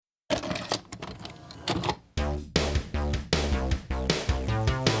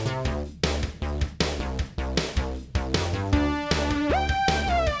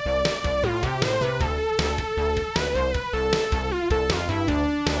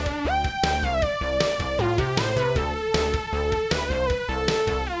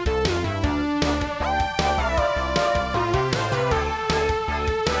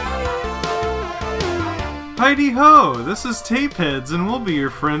Heidi-ho, this is Tapeheads, and we'll be your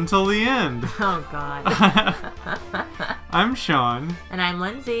friend till the end. Oh, God. I'm Sean. And I'm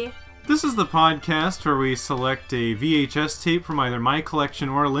Lindsay. This is the podcast where we select a VHS tape from either my collection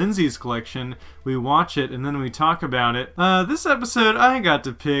or Lindsay's collection. We watch it, and then we talk about it. This episode, I got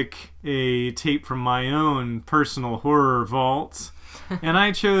to pick a tape from my own personal horror vault. And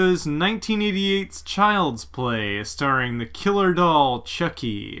I chose 1988's Child's Play, starring the killer doll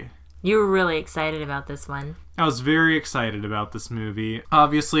Chucky. You were really excited about this one. I was very excited about this movie.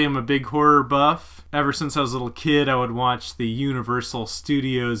 Obviously, I'm a big horror buff. Ever since I was a little kid, I would watch the Universal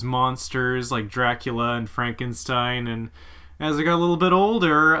Studios monsters like Dracula and Frankenstein. And as I got a little bit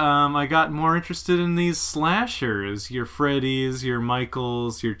older, I got more interested in these slashers. Your Freddys, your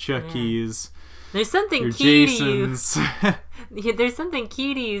Michaels, your Chuckies. Yeah. There's something your key Jasons. to you. There's something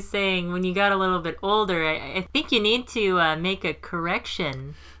key to you saying when you got a little bit older. I think you need to make a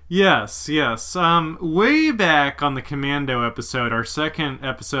correction. Yes. Way back on the Commando episode, our second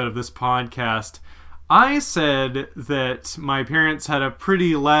episode of this podcast, I said that my parents had a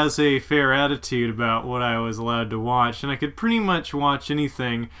pretty laissez-faire attitude about what I was allowed to watch, and I could pretty much watch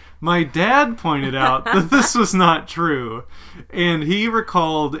anything. My dad pointed out that this was not true, and he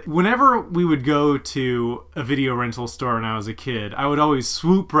recalled whenever we would go to a video rental store when I was a kid, I would always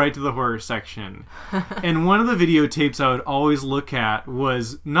swoop right to the horror section. And one of the videotapes I would always look at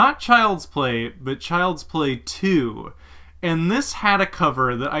was not Child's Play, but Child's Play 2. And this had a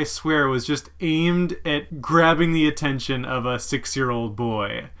cover that I swear was just aimed at grabbing the attention of a 6-year-old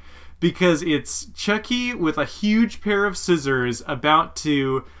boy. Because it's Chucky with a huge pair of scissors about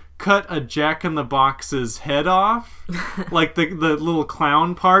to cut a Jack-in-the-Box's head off. Like the little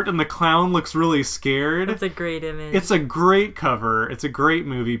clown part, and the clown looks really scared. That's a great image. It's a great cover. It's a great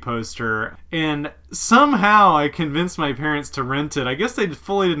movie poster. And somehow I convinced my parents to rent it. I guess they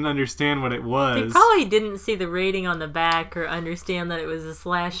fully didn't understand what it was. They probably didn't see the rating on the back or understand that it was a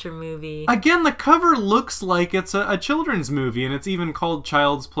slasher movie. Again, the cover looks like it's a children's movie, and it's even called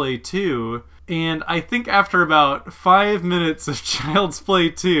Child's Play 2. And I think after about 5 minutes of Child's Play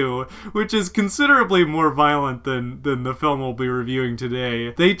 2, which is considerably more violent than the film we'll be reviewing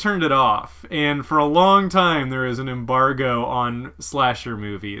today, they turned it off. And for a long time, there was an embargo on slasher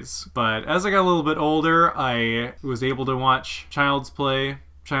movies. But as I got a little bit older, I was able to watch Child's Play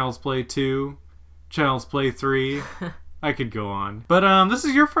 2, Child's Play 3... I could go on. But this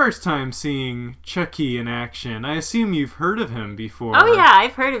is your first time seeing Chucky in action. I assume you've heard of him before. Oh yeah,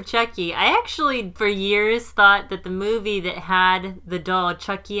 I've heard of Chucky. I actually, for years, thought that the movie that had the doll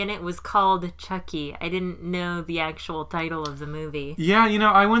Chucky in it was called Chucky. I didn't know the actual title of the movie. Yeah,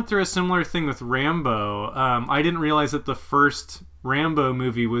 I went through a similar thing with Rambo. I didn't realize that the first Rambo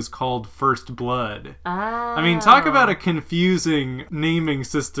movie was called First Blood. Oh. I mean, talk about a confusing naming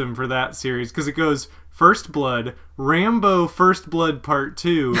system for that series, because it goes First Blood, Rambo First Blood Part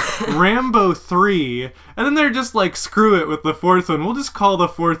 2, Rambo 3, and then they're just like, screw it with the fourth one. We'll just call the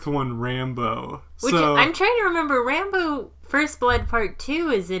fourth one Rambo. Which, I'm trying to remember, Rambo First Blood Part 2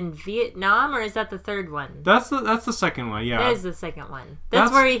 is in Vietnam, or is that the third one? That's the second one, yeah. That is the second one.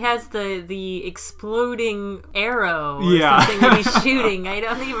 That's where he has the exploding arrow or something that he's shooting. I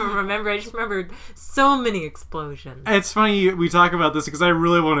don't even remember. I just remembered so many explosions. It's funny we talk about this because I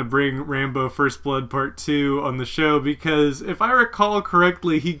really want to bring Rambo First Blood Part 2 on the show, because if I recall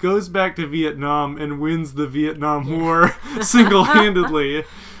correctly, he goes back to Vietnam and wins the Vietnam War single-handedly. Oh,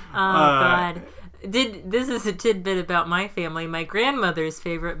 God. This is a tidbit about my family. My grandmother's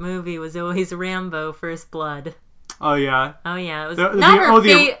favorite movie was always Rambo First Blood. Oh, yeah? Oh, yeah. It was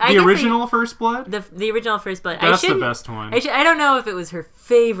the original First Blood? The original First Blood. That's the best one. I don't know if it was her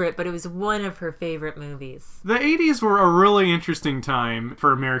favorite, but it was one of her favorite movies. The 80s were a really interesting time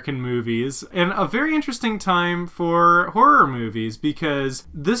for American movies, and a very interesting time for horror movies, because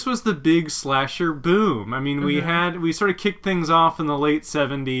this was the big slasher boom. I mean, we sort of kicked things off in the late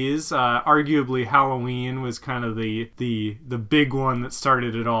 70s. Arguably, Halloween was kind of the big one that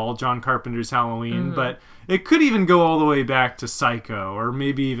started it all, John Carpenter's Halloween, but it could even go all the way back to Psycho, or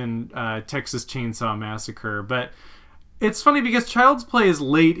maybe even Texas Chainsaw Massacre. But it's funny because Child's Play is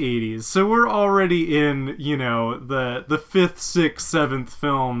late 80s, so we're already in, the 5th, 6th, 7th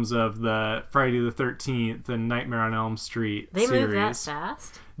films of the Friday the 13th and Nightmare on Elm Street series. They move that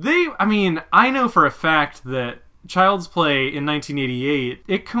fast? I know for a fact that Child's Play in 1988,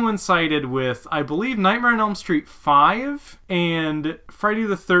 it coincided with, I believe, Nightmare on Elm Street 5 and Friday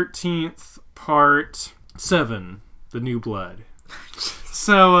the 13th Part 7, The New Blood.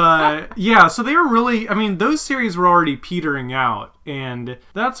 So they were really, I mean, those series were already petering out, and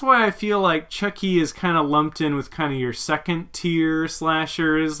that's why I feel like Chucky is kind of lumped in with kind of your second tier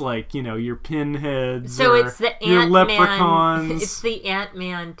slashers, like, you know, your Pinheads, so or it's the your Ant-Man, Leprechauns. it's the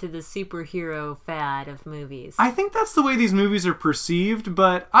Ant-Man to the superhero fad of movies. I think that's the way these movies are perceived,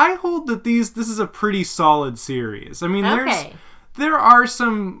 but I hold that this is a pretty solid series. I mean, there are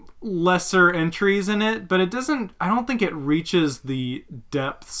some lesser entries in it, but I don't think it reaches the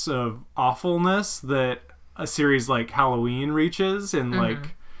depths of awfulness that a series like Halloween reaches in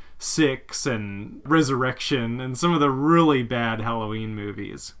like Six and Resurrection and some of the really bad Halloween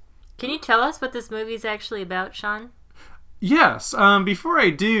movies. Can you tell us what this movie is actually about, Sean? Yes. Before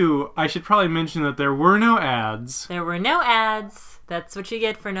I do, I should probably mention that there were no ads. There were no ads. That's what you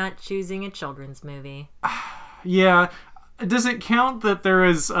get for not choosing a children's movie. Yeah. Does it count that they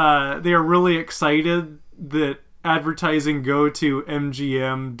are really excited that advertising go to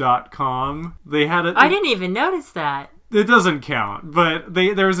mgm.com? They had it. I didn't even notice that. It doesn't count, but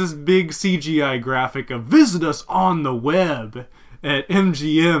there's this big CGI graphic of visit us on the web at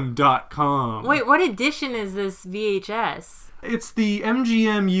mgm.com. Wait, what edition is this VHS? It's the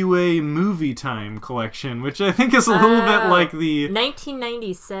MGM UA Movie Time collection, which I think is a little bit like the...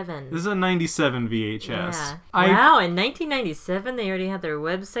 1997. This is a 97 VHS. Yeah. Wow, in 1997 they already had their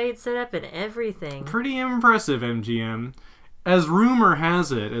website set up and everything. Pretty impressive, MGM. As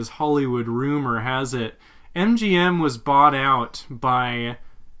Hollywood rumor has it, MGM was bought out by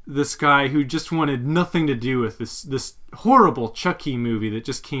this guy who just wanted nothing to do with this horrible Chucky movie that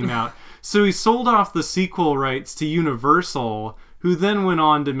just came out. So he sold off the sequel rights to Universal, who then went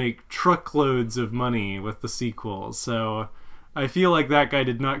on to make truckloads of money with the sequels. So I feel like that guy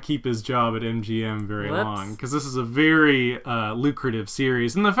did not keep his job at MGM very long, because this is a very lucrative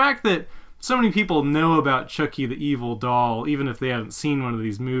series. And the fact that so many people know about Chucky the Evil Doll, even if they haven't seen one of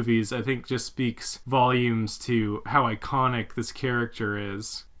these movies, I think just speaks volumes to how iconic this character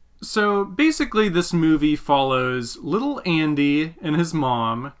is. So basically this movie follows little Andy and his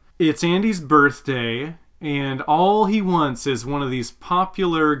mom. It's Andy's birthday, and all he wants is one of these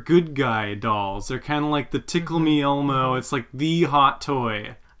popular good guy dolls. They're kind of like the Tickle Me Elmo. It's like the hot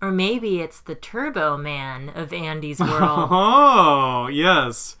toy. Or maybe it's the Turbo Man of Andy's world. Oh,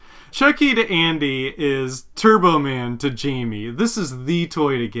 yes. Chucky to Andy is Turbo Man to Jamie. This is the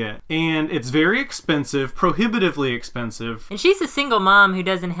toy to get. And it's very expensive, prohibitively expensive. And she's a single mom who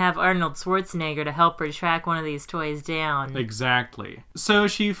doesn't have Arnold Schwarzenegger to help her track one of these toys down. Exactly. So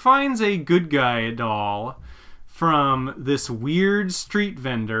she finds a good guy doll from this weird street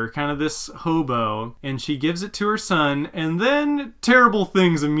vendor, kind of this hobo, and she gives it to her son, and then terrible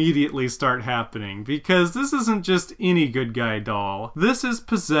things immediately start happening, because this isn't just any good guy doll. This is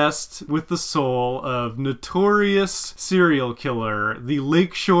possessed with the soul of notorious serial killer, the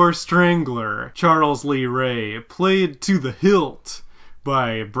Lakeshore Strangler, Charles Lee Ray, played to the hilt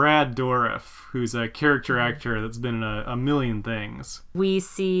by Brad Dourif, who's a character actor that's been in a million things. We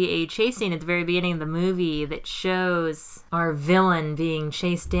see a chase scene at the very beginning of the movie that shows our villain being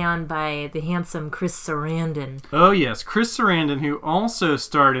chased down by the handsome Chris Sarandon. Oh yes, Chris Sarandon, who also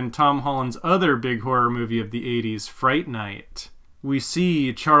starred in Tom Holland's other big horror movie of the 80s, Fright Night. We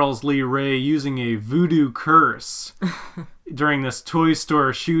see Charles Lee Ray using a voodoo curse during this toy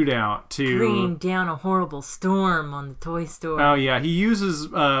store shootout to bring down a horrible storm on the toy store. Oh yeah, he uses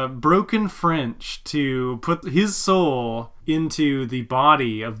broken French to put his soul into the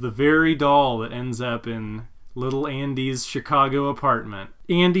body of the very doll that ends up in little Andy's Chicago apartment.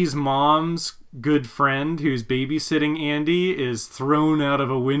 Andy's mom's good friend, who's babysitting Andy, is thrown out of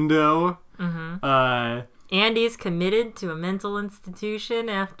a window. Andy's committed to a mental institution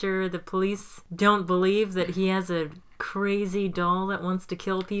after the police don't believe that he has a crazy doll that wants to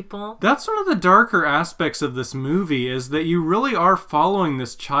kill people. That's one of the darker aspects of this movie, is that you really are following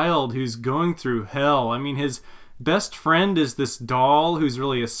this child who's going through hell. I mean, his best friend is this doll who's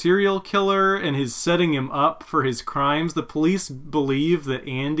really a serial killer and is setting him up for his crimes. The police believe that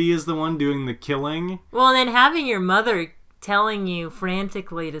Andy is the one doing the killing. Well, and then having your mother telling you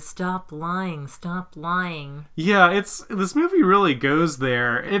frantically to stop lying. Yeah, this movie really goes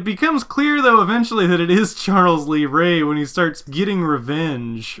there. It becomes clear, though, eventually that it is Charles Lee Ray when he starts getting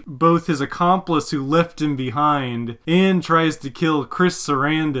revenge. Both his accomplice who left him behind and tries to kill Chris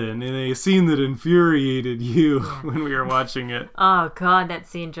Sarandon in a scene that infuriated you when we were watching it. Oh, God, that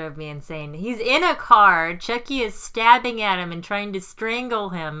scene drove me insane. He's in a car. Chucky is stabbing at him and trying to strangle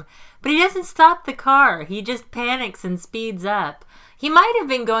him. But he doesn't stop the car. He just panics and speeds up. He might have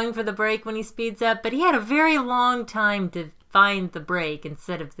been going for the brake when he speeds up, but he had a very long time to find the brake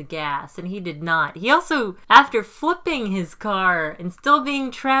instead of the gas, and he did not. He also, after flipping his car and still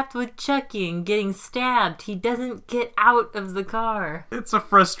being trapped with Chucky and getting stabbed, he doesn't get out of the car. It's a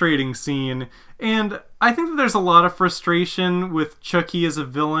frustrating scene, and I think that there's a lot of frustration with Chucky as a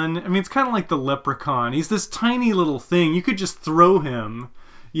villain. I mean, it's kind of like the Leprechaun. He's this tiny little thing. You could just throw him.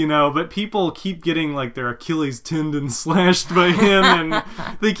 But people keep getting, like, their Achilles tendon slashed by him, and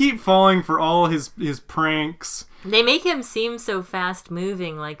they keep falling for all his pranks. They make him seem so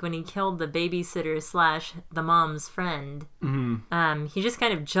fast-moving, like when he killed the babysitter / the mom's friend. Mm-hmm. He just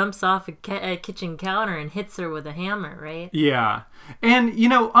kind of jumps off a kitchen counter and hits her with a hammer, right? Yeah. And,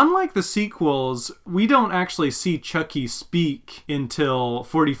 unlike the sequels, we don't actually see Chucky speak until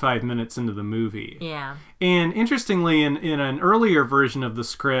 45 minutes into the movie. Yeah. And interestingly, in an earlier version of the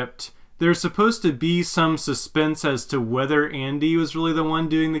script, there's supposed to be some suspense as to whether Andy was really the one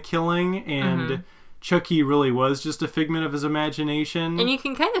doing the killing, and Chucky really was just a figment of his imagination. And you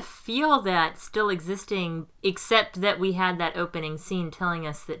can kind of feel that still existing, except that we had that opening scene telling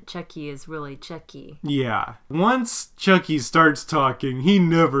us that Chucky is really Chucky. Yeah. Once Chucky starts talking, he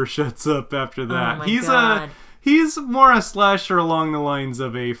never shuts up after that. Oh my God. He's more a slasher along the lines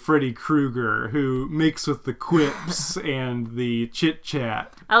of a Freddy Krueger who makes with the quips and the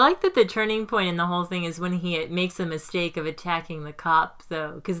chit-chat. I like that the turning point in the whole thing is when he makes a mistake of attacking the cop,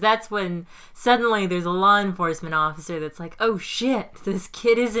 though, because that's when suddenly there's a law enforcement officer that's like, oh shit, this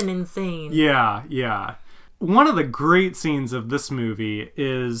kid isn't insane. Yeah. One of the great scenes of this movie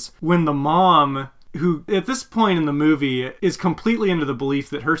is when the mom, who at this point in the movie is completely under the belief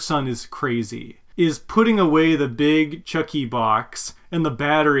that her son is crazy, is putting away the big Chucky box and the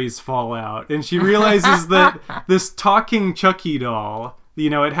batteries fall out. And she realizes that this talking Chucky doll,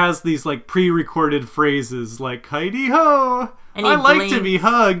 it has these like pre-recorded phrases like, Heidi-ho! I like to be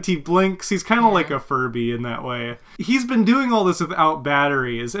hugged. He blinks. He's kind of like a Furby in that way. He's been doing all this without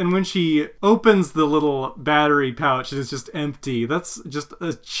batteries, and when she opens the little battery pouch, it's just empty. That's just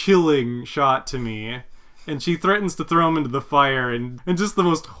a chilling shot to me. And she threatens to throw him into the fire, and just the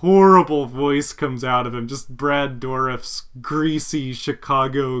most horrible voice comes out of him. Just Brad Dourif's greasy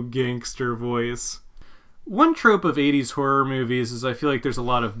Chicago gangster voice. One trope of 80s horror movies is I feel like there's a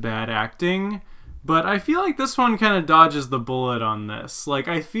lot of bad acting, but I feel like this one kind of dodges the bullet on this. Like,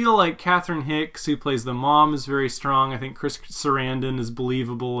 I feel like Catherine Hicks, who plays the mom, is very strong. I think Chris Sarandon is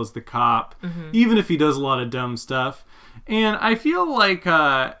believable as the cop, even if he does a lot of dumb stuff. And I feel like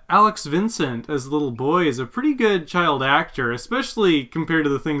Alex Vincent as the little boy is a pretty good child actor, especially compared to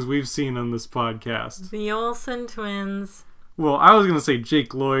the things we've seen on this podcast. The Olsen twins. Well, I was going to say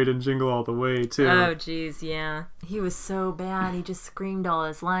Jake Lloyd and Jingle All the Way, too. Oh, geez, yeah. He was so bad. He just screamed all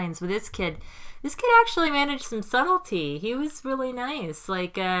his lines. But this kid actually managed some subtlety. He was really nice.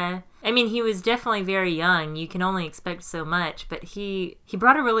 Like, he was definitely very young. You can only expect so much. But he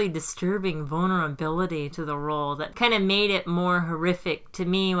brought a really disturbing vulnerability to the role that kind of made it more horrific to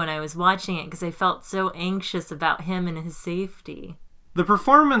me when I was watching it, because I felt so anxious about him and his safety. The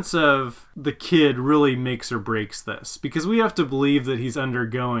performance of the kid really makes or breaks this, because we have to believe that he's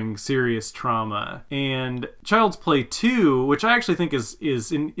undergoing serious trauma. And Child's Play 2, which I actually think is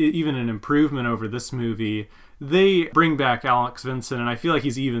even an improvement over this movie, they bring back Alex Vincent, and I feel like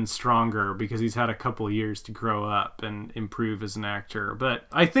he's even stronger because he's had a couple years to grow up and improve as an actor. But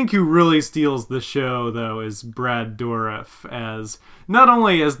I think who really steals the show, though, is Brad Dourif, as not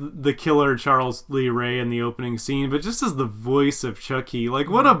only as the killer Charles Lee Ray in the opening scene, but just as the voice of Chucky. Like,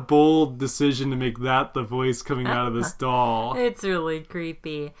 what a bold decision to make that the voice coming out of this doll. It's really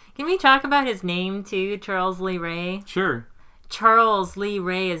creepy. Can we talk about his name, too, Charles Lee Ray? Sure. Charles Lee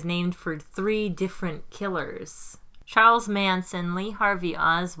Ray is named for 3 different killers: Charles Manson, Lee Harvey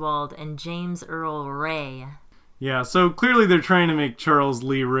Oswald, and James Earl Ray. Yeah, so clearly they're trying to make Charles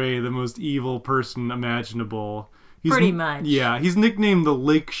Lee Ray the most evil person imaginable. Pretty much. Yeah, he's nicknamed the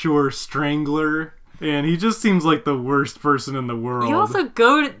Lakeshore Strangler, and he just seems like the worst person in the world. You also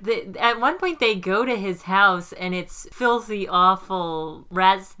at one point they go to his house, and it's filthy, awful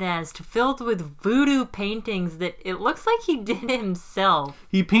rat's nest filled with voodoo paintings that it looks like he did himself.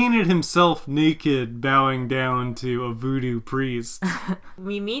 He painted himself naked, bowing down to a voodoo priest.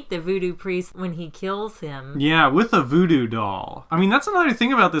 We meet the voodoo priest when he kills him. Yeah, with a voodoo doll. I mean, that's another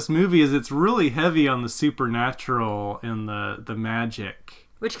thing about this movie, is it's really heavy on the supernatural and the magic.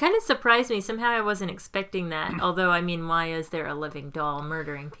 Which kind of surprised me. Somehow I wasn't expecting that. Although, why is there a living doll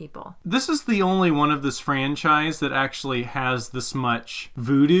murdering people? This is the only one of this franchise that actually has this much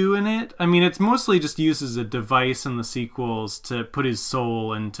voodoo in it. I mean, it's mostly just used as a device in the sequels to put his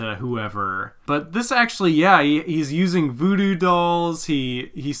soul into whoever. But this actually, he's using voodoo dolls.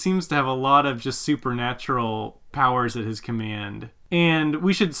 He seems to have a lot of just supernatural powers at his command. And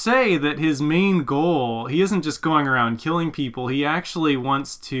we should say that his main goal, he isn't just going around killing people, he actually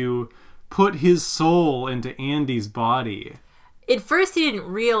wants to put his soul into Andy's body. At first he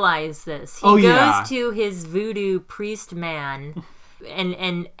didn't realize this. He goes to his voodoo priest man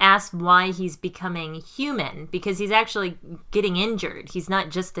and asks why he's becoming human, because he's actually getting injured. He's not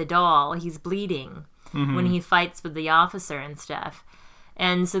just a doll, he's bleeding when he fights with the officer and stuff.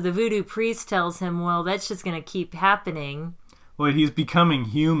 And so the voodoo priest tells him, well, that's just going to keep happening. Well, he's becoming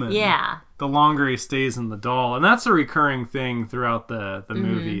human. Yeah. The longer he stays in the doll. And that's a recurring thing throughout the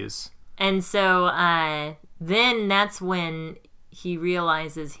movies. And so then that's when he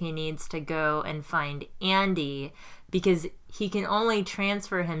realizes he needs to go and find Andy, because he can only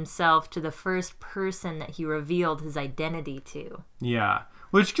transfer himself to the first person that he revealed his identity to. Yeah.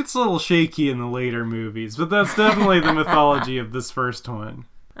 Which gets a little shaky in the later movies, but that's definitely the mythology of this first one.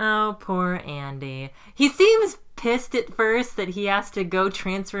 Oh, poor Andy. He seems pissed at first that he has to go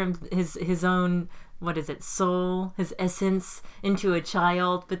transfer his own, what is it, soul, his essence into a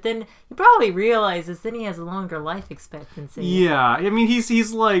child, but then he probably realizes then he has a longer life expectancy. Yeah, I mean,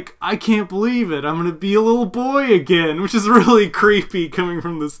 he's like, I can't believe it, I'm gonna be a little boy again, which is really creepy coming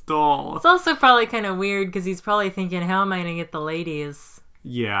from this doll. It's also probably kind of weird because he's probably thinking, how am I gonna get the ladies?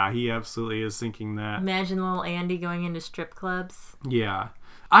 Yeah, he absolutely is thinking that. Imagine little Andy going into strip clubs. Yeah.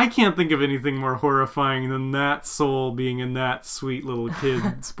 I can't think of anything more horrifying than that soul being in that sweet little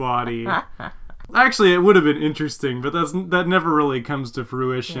kid's body. Actually, it would have been interesting, but that never really comes to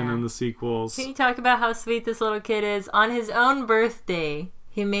fruition in the sequels. Can you talk about how sweet this little kid is? On his own birthday,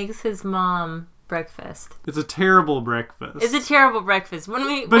 he makes his mom breakfast. It's a terrible breakfast. It's a terrible breakfast.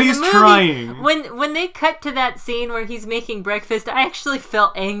 But he's trying. When they cut to that scene where he's making breakfast, I actually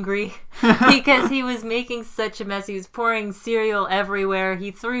felt angry because he was making such a mess. He was pouring cereal everywhere.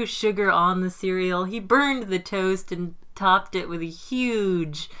 He threw sugar on the cereal. He burned the toast and topped it with a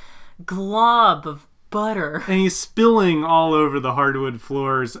huge glob of butter. And he's spilling all over the hardwood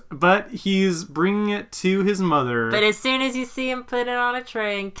floors, but he's bringing it to his mother. But as soon as you see him put it on a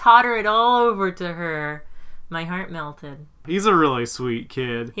tray and totter it all over to her, my heart melted. He's a really sweet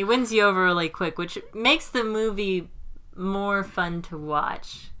kid. He wins you over really quick, which makes the movie more fun to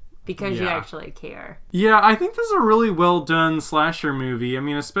watch because you actually care. Yeah, I think this is a really well done slasher movie. I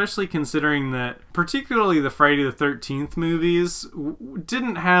mean, especially considering that particularly the Friday the 13th movies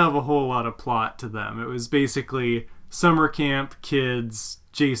didn't have a whole lot of plot to them. It was basically summer camp, kids,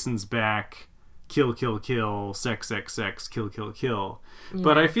 Jason's back, kill, kill, kill, sex, sex, sex, kill, kill, kill. Yeah.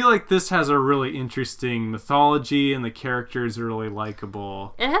 But I feel like this has a really interesting mythology and the characters are really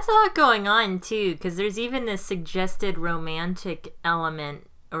likable. It has a lot going on, too, because there's even this suggested romantic element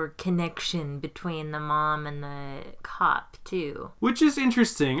or connection between the mom and the cop, too. Which is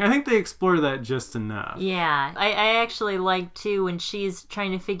interesting. I think they explore that just enough. Yeah. I actually like, too, when she's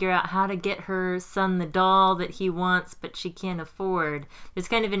trying to figure out how to get her son the doll that he wants, but she can't afford. There's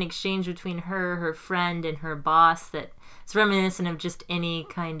kind of an exchange between her friend, and her boss that's reminiscent of just any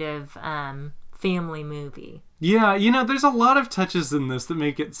kind of family movie. Yeah, there's a lot of touches in this that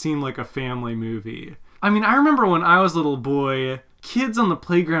make it seem like a family movie. I mean, I remember when I was a little boy, kids on the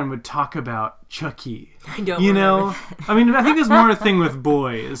playground would talk about Chucky. I don't remember. I mean, I think it's more a thing with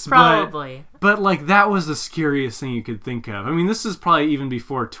boys. Probably. But like, that was the scariest thing you could think of. I mean, this is probably even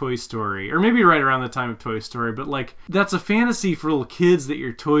before Toy Story, or maybe right around the time of Toy Story, but like, that's a fantasy for little kids that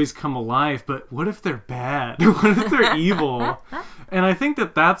your toys come alive, but what if they're bad? What if they're evil? And I think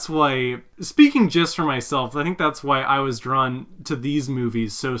that's why, speaking just for myself, I think that's why I was drawn to these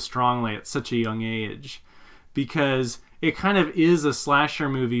movies so strongly at such a young age. Because it kind of is a slasher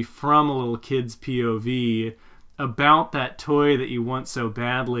movie from a little kid's POV about that toy that you want so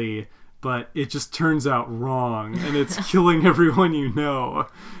badly, but it just turns out wrong, and it's killing everyone you know.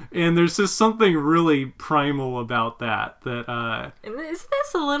 And there's just something really primal about that. Is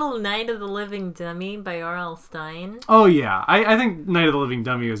this a little Night of the Living Dummy by R.L. Stine? Oh yeah, I think Night of the Living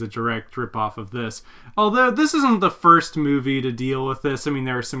Dummy is a direct ripoff of this. Although this isn't the first movie to deal with this. I mean,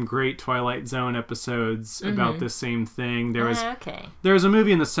 there are some great Twilight Zone episodes about this same thing. There was a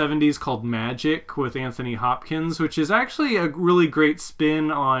movie in the 70s called Magic with Anthony Hopkins, which is actually a really great spin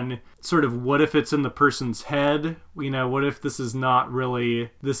on sort of what if it's in the person's head. What if this is not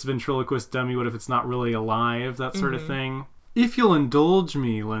really this ventriloquist dummy? What if it's not really alive? That sort of thing. If you'll indulge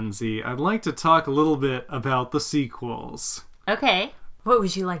me, Lindsay, I'd like to talk a little bit about the sequels. Okay. What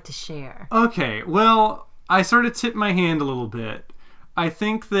would you like to share? Okay, well, I sort of tipped my hand a little bit. I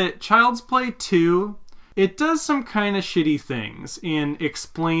think that Child's Play 2, it does some kind of shitty things in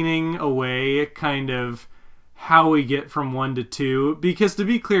explaining away kind of how we get from 1 to 2. Because to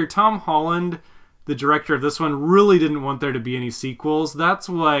be clear, Tom Holland the director of this one really didn't want there to be any sequels. That's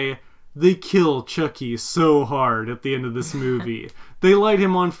why they kill Chucky so hard at the end of this movie. They light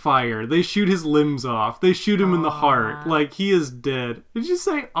him on fire. They shoot his limbs off. They shoot him in the heart. Like, he is dead. Did you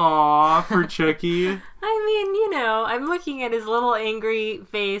say "aw" for Chucky? I mean, you know, I'm looking at his little angry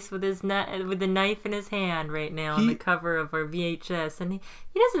face with his with the knife in his hand right now on the cover of our VHS, and he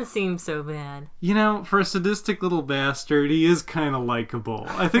doesn't seem so bad. You know, for a sadistic little bastard, he is kind of likable.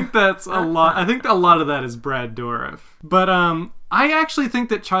 I think that's a lot. I think a lot of that is Brad Dourif. But I actually think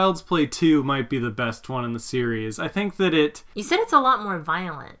that Child's Play 2 might be the best one in the series. I think that You said it's a lot more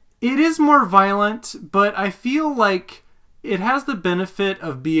violent. It is more violent, but I feel like it has the benefit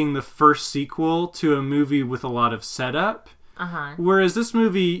of being the first sequel to a movie with a lot of setup. Whereas this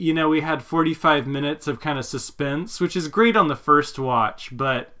movie, you know, we had 45 minutes of kind of suspense, which is great on the first watch,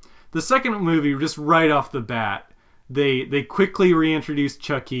 but the second movie, just right off the bat, they quickly reintroduce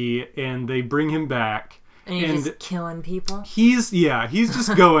Chucky and they bring him back. And he's just killing people? He's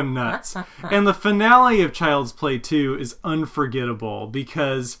just going nuts. And the finale of Child's Play 2 is unforgettable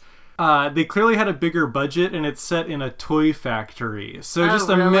because they clearly had a bigger budget and it's set in a toy factory. So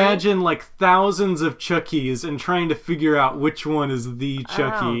imagine like thousands of Chuckies and trying to figure out which one is the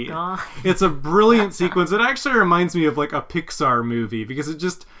Chucky. Oh, God. It's a brilliant sequence. It actually reminds me of like a Pixar movie because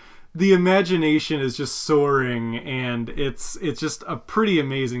the imagination is just soaring, and it's just a pretty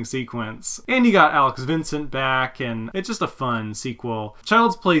amazing sequence. And you got Alex Vincent back, and it's just a fun sequel.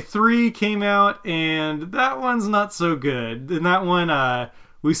 Child's Play 3 came out, and that one's not so good. In that one,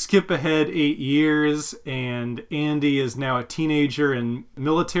 we skip ahead 8 years, and Andy is now a teenager in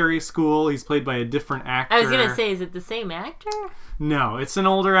military school. He's played by a different actor. I was going to say, is it the same actor? No, it's an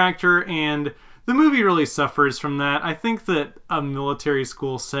older actor, and the movie really suffers from that. I think that a military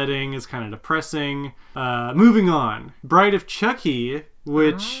school setting is kind of depressing. Moving on. Bride of Chucky,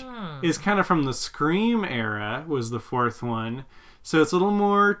 which is kind of from the Scream era, was the fourth one. So it's a little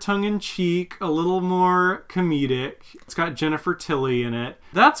more tongue-in-cheek, a little more comedic. It's got Jennifer Tilly in it.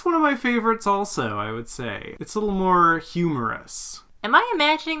 That's one of my favorites also, I would say. It's a little more humorous. Am I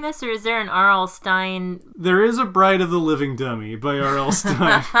imagining this, or is there an R.L. Stine? There is a Bride of the Living Dummy by R.L.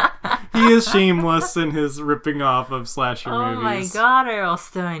 Stine. He is shameless in his ripping off of slasher movies. Oh my God, R.L.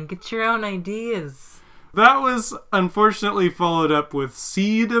 Stine, get your own ideas. That was unfortunately followed up with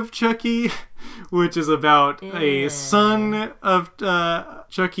Seed of Chucky, which is about a son of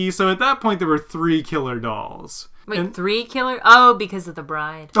Chucky. So at that point, there were 3 killer dolls. Wait, 3 killer? Oh, because of the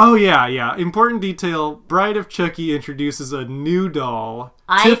bride. Oh, yeah. Important detail. Bride of Chucky introduces a new doll,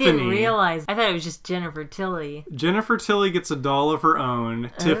 Tiffany. I didn't realize. I thought it was just Jennifer Tilly. Jennifer Tilly gets a doll of her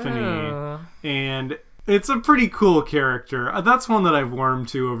own, Tiffany. And it's a pretty cool character. That's one that I've warmed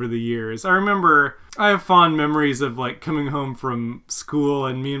to over the years. I remember I have fond memories of like coming home from school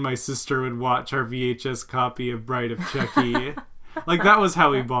and me and my sister would watch our VHS copy of Bride of Chucky. Like, that was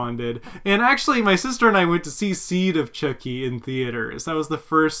how we bonded. And actually, my sister and I went to see Seed of Chucky in theaters. That was the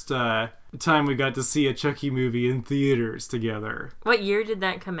first time we got to see a Chucky movie in theaters together. What year did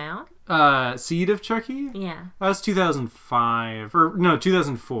that come out? Seed of Chucky? Yeah. That was 2005. Or, no,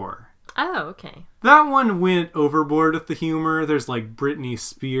 2004. Oh, okay. That one went overboard with the humor. There's, like, Britney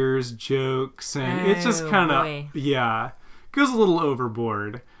Spears jokes. And it's just kind of, yeah, goes a little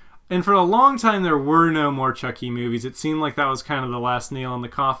overboard. And for a long time, there were no more Chucky movies. It seemed like that was kind of the last nail in the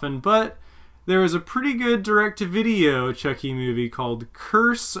coffin. But there was a pretty good direct-to-video Chucky movie called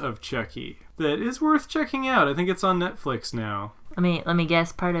Curse of Chucky that is worth checking out. I think it's on Netflix now. Let me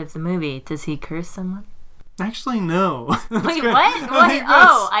guess part of the movie. Does he curse someone? Actually, no. Wait, what?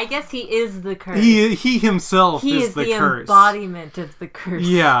 Oh, I guess he is the curse. He himself is the curse. He is the embodiment of the curse.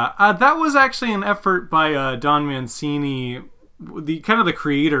 Yeah, that was actually an effort by Don Mancini, the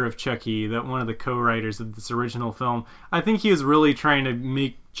creator of Chucky, that one of the co-writers of this original film. I think he was really trying to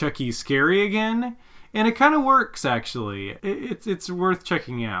make Chucky scary again, and it kind of works, actually. It's worth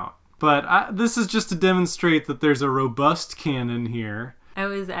checking out. But this is just to demonstrate that there's a robust canon here. I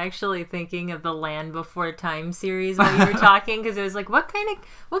was actually thinking of the Land Before Time series while you were talking, because it was like, what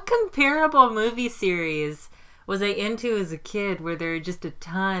comparable movie series was I into as a kid where there were just a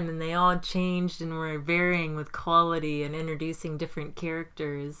ton and they all changed and were varying with quality and introducing different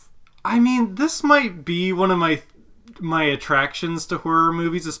characters? I mean, this might be one of my attractions to horror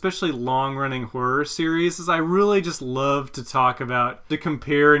movies, especially long-running horror series, is I really just love to talk about, to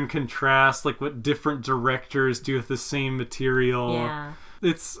compare and contrast, like, what different directors do with the same material. Yeah.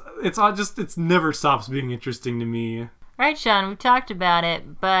 It never stops being interesting to me. All right, Sean, we talked about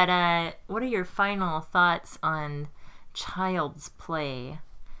it, but what are your final thoughts on Child's Play?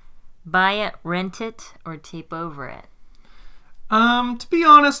 Buy it, rent it, or tape over it? To be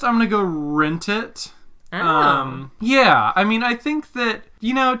honest, I'm gonna go rent it. Oh. Yeah, I mean, I think that,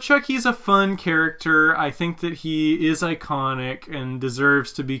 Chucky's a fun character. I think that he is iconic and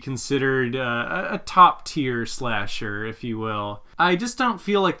deserves to be considered a top-tier slasher, if you will. I just don't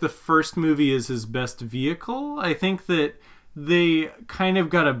feel like the first movie is his best vehicle. I think that they kind of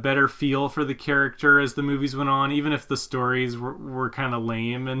got a better feel for the character as the movies went on, even if the stories were kind of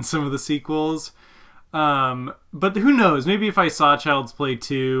lame in some of the sequels. But who knows? Maybe if I saw Child's Play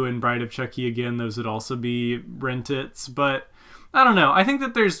 2 and Bride of Chucky again, those would also be rent-its. But I don't know. I think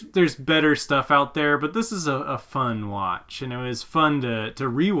that there's better stuff out there, but this is a fun watch. And it was fun to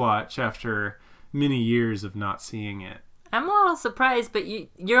rewatch after many years of not seeing it. I'm a little surprised, but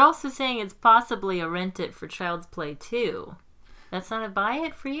you're also saying it's possibly a rent-it for Child's Play 2. That's not a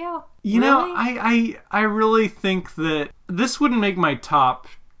buy-it for you? I really think that this wouldn't make my top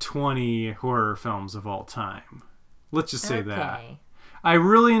 20 horror films of all time. Let's just say that. I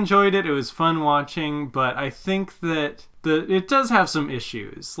really enjoyed it. It was fun watching, but I think that it does have some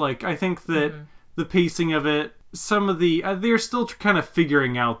issues. Like, I think that the pacing of it, they're still kind of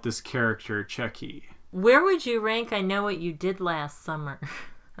figuring out this character, Chucky. Where would you rank I Know What You Did Last Summer?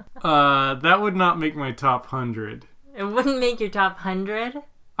 That would not make my top 100. It wouldn't make your top 100?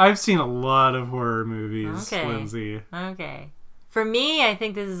 I've seen a lot of horror movies, Lindsay. Okay. For me, I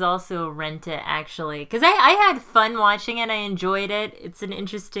think this is also a rent-it, actually. Because I had fun watching it. I enjoyed it. It's an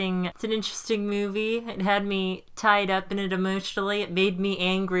interesting movie. It had me tied up in it emotionally. It made me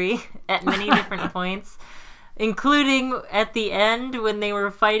angry at many different points. Including at the end when they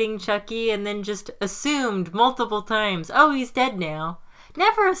were fighting Chucky and then just assumed multiple times, oh, he's dead now.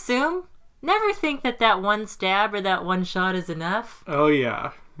 Never assume. Never think that one stab or that one shot is enough. Oh,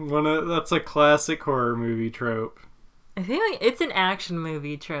 yeah. That's a classic horror movie trope. I feel like it's an action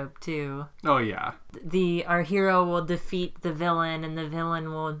movie trope, too. Oh, yeah. Our hero will defeat the villain, and the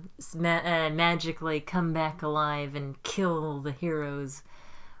villain will magically come back alive and kill the hero's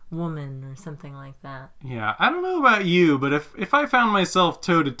woman or something like that. Yeah, I don't know about you, but if I found myself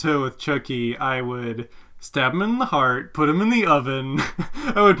toe-to-toe with Chucky, I would stab him in the heart, put him in the oven.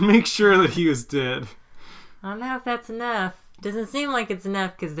 I would make sure that he was dead. I don't know if that's enough. Doesn't seem like it's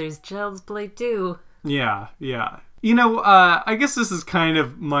enough because there's Child's Play 2. Yeah. I guess this is kind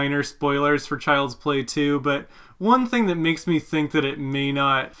of minor spoilers for Child's Play 2, but one thing that makes me think that it may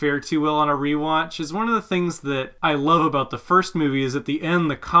not fare too well on a rewatch is one of the things that I love about the first movie is at the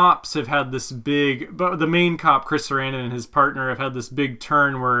end the cops have had this the main cop, Chris Sarandon, and his partner have had this big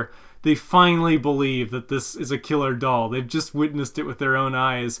turn where they finally believe that this is a killer doll. They've just witnessed it with their own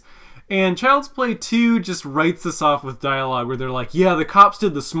eyes. And Child's Play 2 just writes this off with dialogue where they're like, yeah, the cops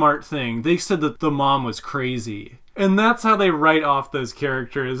did the smart thing. They said that the mom was crazy. And that's how they write off those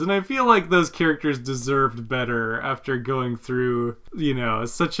characters. And I feel like those characters deserved better after going through,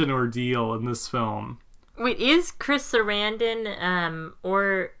 such an ordeal in this film. Wait, is Chris Sarandon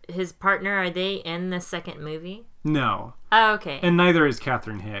or his partner, are they in the second movie? No. Oh, okay. And neither is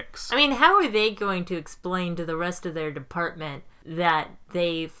Catherine Hicks. I mean, how are they going to explain to the rest of their department that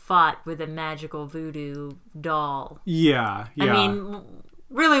they fought with a magical voodoo doll? Yeah. I mean,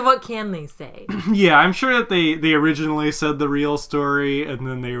 really, what can they say? Yeah, I'm sure that they originally said the real story and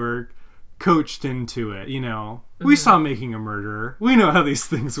then they were coached into it, We saw Making a Murderer. We know how these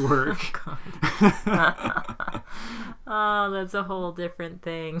things work. Oh, that's a whole different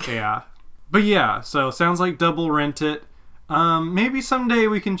thing. Yeah. But yeah, so sounds like double rent it. Maybe someday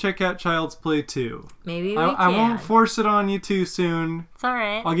we can check out Child's Play 2. Maybe we can. I won't force it on you too soon. It's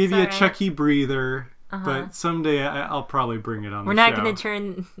alright. I'll give you a Chucky breather. But someday I'll probably bring it on We're the show. not going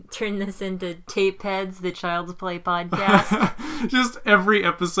to turn this into Tape Heads, the Child's Play podcast. Just every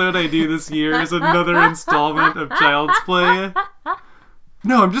episode I do this year is another installment of Child's Play.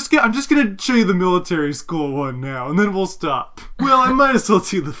 No, I'm just gonna show you the military school one now, and then we'll stop. Well, I might as well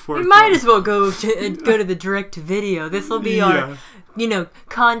do the fourth. We might as well go to the direct to video. This will be our,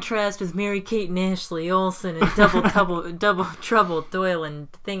 contrast with Mary Kate and Ashley Olsen and double trouble Doyle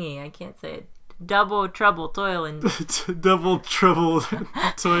and thingy. I can't say it. Double trouble toil and double trouble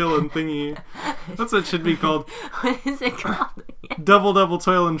toil and thingy. That's what it should be called. What is it called? Double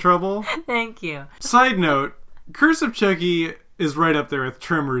toil and trouble. Thank you. Side note: Curse of Chucky is right up there with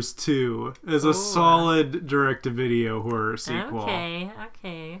Tremors 2 as a solid direct-to-video horror sequel.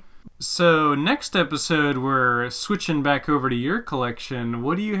 Okay. So, next episode, we're switching back over to your collection.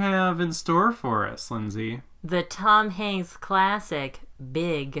 What do you have in store for us, Lindsay? The Tom Hanks classic,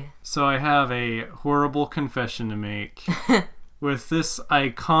 Big. So I have a horrible confession to make. With this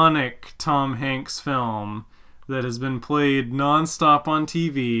iconic Tom Hanks film that has been played nonstop on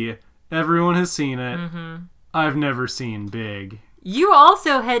TV, everyone has seen it. I've never seen Big. You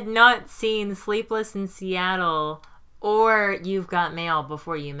also had not seen Sleepless in Seattle or You've Got Mail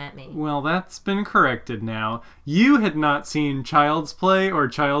before you met me. Well, that's been corrected now. You had not seen Child's Play or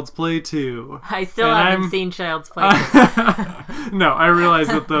Child's Play 2. I still haven't seen Child's Play 2. No, I realize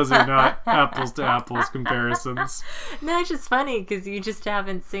that those are not apples to apples comparisons. No, it's just funny because you just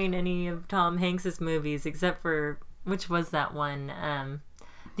haven't seen any of Tom Hanks's movies except for, which was that one?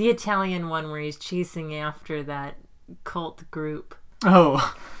 The Italian one where he's chasing after that cult group.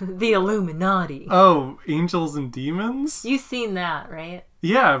 Oh. The Illuminati. Oh, Angels and Demons? You've seen that, right?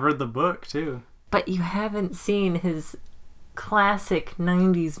 Yeah, I've read the book, too. But you haven't seen his classic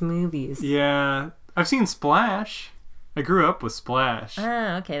 90s movies. Yeah. I've seen Splash. I grew up with Splash.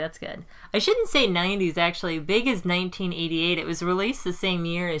 Oh, okay, that's good. I shouldn't say 90s, actually. Big is 1988. It was released the same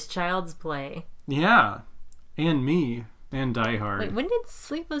year as Child's Play. Yeah. And Me. And Die Hard. Wait, when did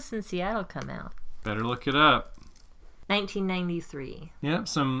Sleepless in Seattle come out? Better look it up. 1993. Yep,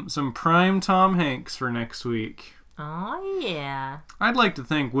 some prime Tom Hanks for next week. Oh, yeah. I'd like to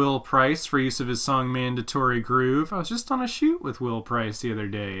thank Will Price for use of his song Mandatory Groove. I was just on a shoot with Will Price the other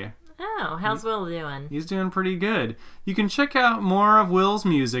day. Oh, how's Will doing? He's doing pretty good. You can check out more of Will's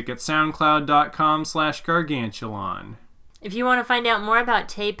music at soundcloud.com/gargantuan. If you want to find out more about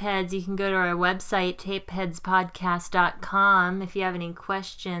Tapeheads, you can go to our website, tapeheadspodcast.com. If you have any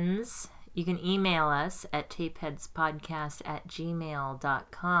questions, you can email us at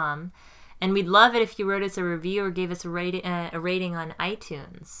tapeheadspodcast@gmail.com. And we'd love it if you wrote us a review or gave us a rating on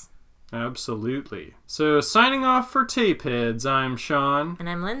iTunes. Absolutely. So signing off for Tapeheads, I'm Sean. And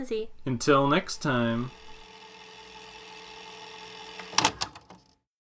I'm Lindsay. Until next time.